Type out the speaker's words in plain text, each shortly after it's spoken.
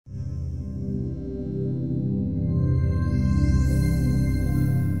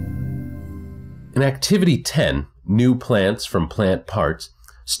In Activity 10, New Plants from Plant Parts,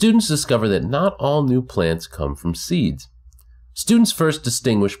 students discover that not all new plants come from seeds. Students first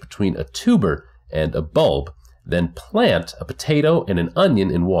distinguish between a tuber and a bulb, then plant a potato and an onion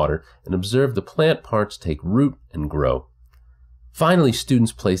in water and observe the plant parts take root and grow. Finally,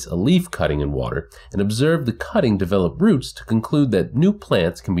 students place a leaf cutting in water and observe the cutting develop roots to conclude that new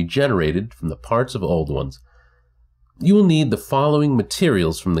plants can be generated from the parts of old ones. You will need the following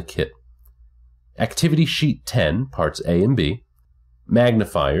materials from the kit: Activity Sheet 10, Parts A and B,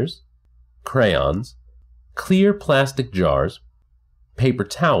 magnifiers, crayons, clear plastic jars, paper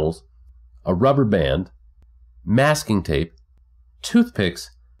towels, a rubber band, masking tape,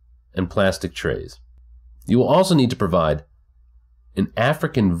 toothpicks, and plastic trays. You will also need to provide an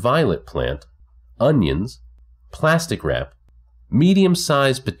African violet plant, onions, plastic wrap,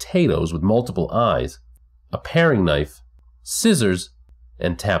 medium-sized potatoes with multiple eyes, a paring knife, scissors,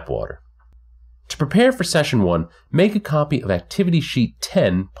 and tap water. To prepare for Session 1, make a copy of Activity Sheet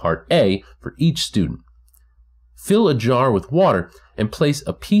 10, Part A for each student. Fill a jar with water and place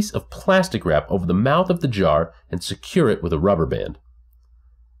a piece of plastic wrap over the mouth of the jar and secure it with a rubber band.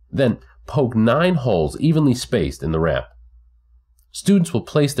 Then, poke 9 holes evenly spaced in the wrap. Students will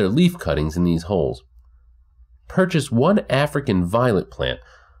place their leaf cuttings in these holes. Purchase 1 African violet plant,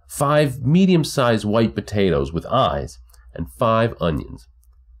 5 medium-sized white potatoes with eyes, and 5 onions.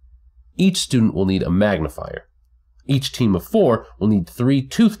 Each student will need a magnifier. Each team of 4 will need 3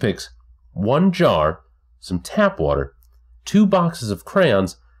 toothpicks, 1 jar, some tap water, 2 boxes of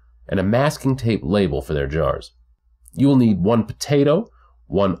crayons, and a masking tape label for their jars. You will need 1 potato,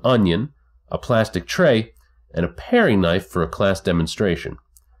 1 onion, a plastic tray, and a paring knife for a class demonstration.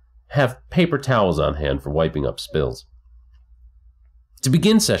 Have paper towels on hand for wiping up spills. To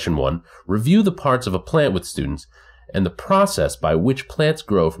begin Session 1, review the parts of a plant with students and the process by which plants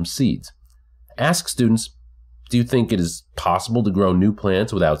grow from seeds. Ask students, do you think it is possible to grow new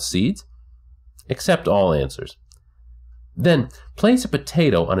plants without seeds? Accept all answers. Then, place a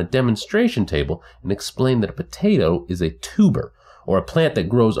potato on a demonstration table and explain that a potato is a tuber, or a plant that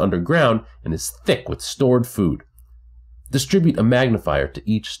grows underground and is thick with stored food. Distribute a magnifier to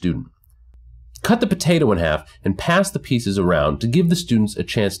each student. Cut the potato in half and pass the pieces around to give the students a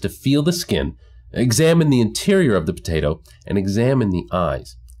chance to feel the skin, examine the interior of the potato, and examine the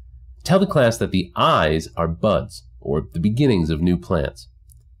eyes. Tell the class that the eyes are buds, or the beginnings of new plants.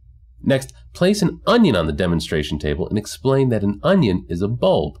 Next, place an onion on the demonstration table and explain that an onion is a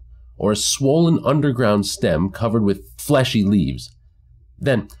bulb, or a swollen underground stem covered with fleshy leaves.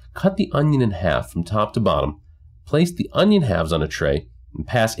 Then, cut the onion in half from top to bottom, place the onion halves on a tray, and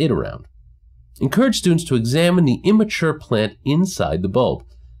pass it around. Encourage students to examine the immature plant inside the bulb,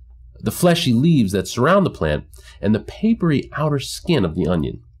 the fleshy leaves that surround the plant, and the papery outer skin of the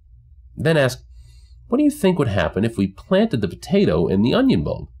onion. Then ask, what do you think would happen if we planted the potato in the onion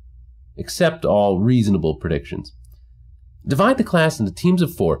bulb? Accept all reasonable predictions. Divide the class into teams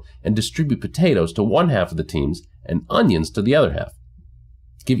of 4 and distribute potatoes to one half of the teams and onions to the other half.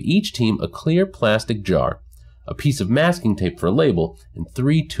 Give each team a clear plastic jar, a piece of masking tape for a label, and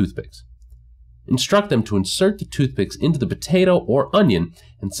 3 toothpicks. Instruct them to insert the toothpicks into the potato or onion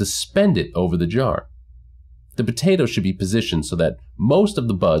and suspend it over the jar. The potato should be positioned so that most of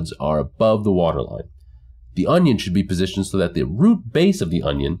the buds are above the waterline. The onion should be positioned so that the root base of the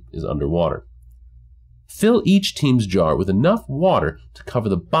onion is underwater. Fill each team's jar with enough water to cover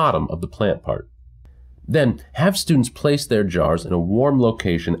the bottom of the plant part. Then, have students place their jars in a warm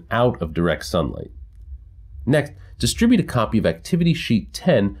location out of direct sunlight. Next, distribute a copy of Activity Sheet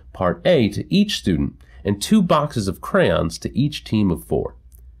 10, Part A to each student and 2 boxes of crayons to each team of 4.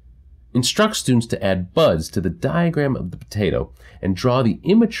 Instruct students to add buds to the diagram of the potato and draw the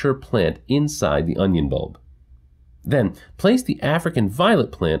immature plant inside the onion bulb. Then, place the African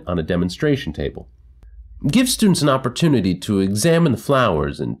violet plant on a demonstration table. Give students an opportunity to examine the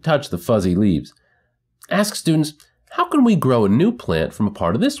flowers and touch the fuzzy leaves. Ask students, how can we grow a new plant from a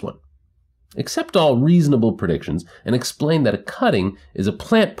part of this one? Accept all reasonable predictions and explain that a cutting is a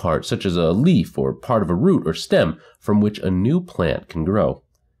plant part such as a leaf or part of a root or stem from which a new plant can grow.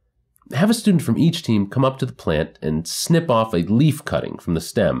 Have a student from each team come up to the plant and snip off a leaf cutting from the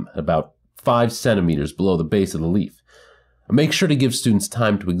stem about 5 centimeters below the base of the leaf. Make sure to give students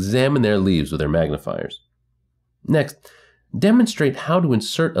time to examine their leaves with their magnifiers. Next, demonstrate how to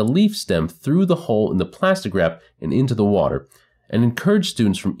insert a leaf stem through the hole in the plastic wrap and into the water, and encourage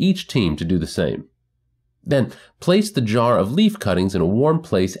students from each team to do the same. Then, place the jar of leaf cuttings in a warm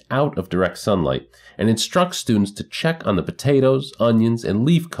place out of direct sunlight, and instruct students to check on the potatoes, onions, and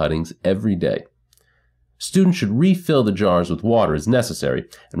leaf cuttings every day. Students should refill the jars with water as necessary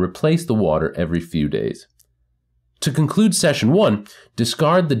and replace the water every few days. To conclude Session 1,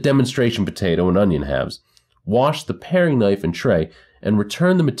 discard the demonstration potato and onion halves, wash the paring knife and tray, and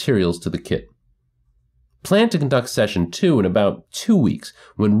return the materials to the kit. Plan to conduct Session 2 in about 2 weeks,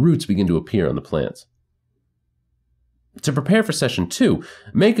 when roots begin to appear on the plants. To prepare for Session 2,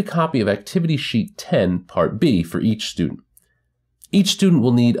 make a copy of Activity Sheet 10, Part B for each student. Each student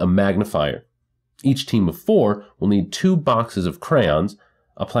will need a magnifier. Each team of 4 will need 2 boxes of crayons,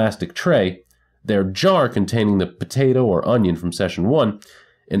 a plastic tray, their jar containing the potato or onion from Session 1,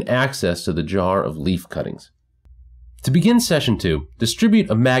 and access to the jar of leaf cuttings. To begin Session 2, distribute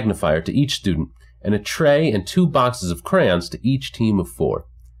a magnifier to each student and a tray and 2 boxes of crayons to each team of 4.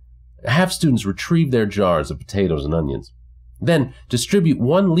 Have students retrieve their jars of potatoes and onions. Then distribute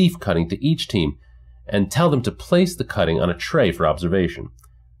 1 leaf cutting to each team and tell them to place the cutting on a tray for observation.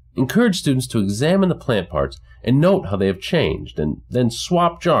 Encourage students to examine the plant parts and note how they have changed, and then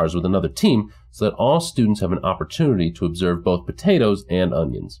swap jars with another team so that all students have an opportunity to observe both potatoes and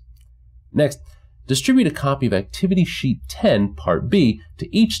onions. Next, distribute a copy of Activity Sheet 10, Part B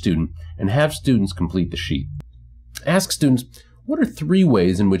to each student and have students complete the sheet. Ask students, what are 3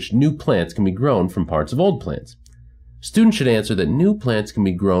 ways in which new plants can be grown from parts of old plants? Students should answer that new plants can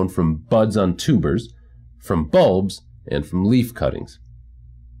be grown from buds on tubers, from bulbs, and from leaf cuttings.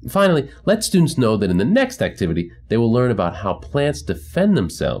 Finally, let students know that in the next activity, they will learn about how plants defend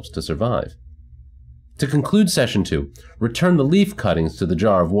themselves to survive. To conclude Session 2, return the leaf cuttings to the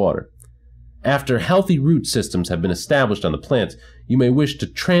jar of water. After healthy root systems have been established on the plants, you may wish to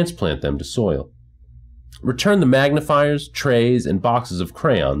transplant them to soil. Return the magnifiers, trays, and boxes of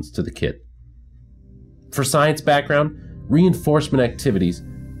crayons to the kit. For science background, reinforcement activities,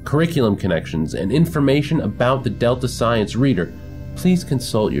 curriculum connections, and information about the Delta Science Reader, please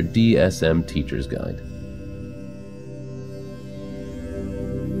consult your DSM Teacher's Guide.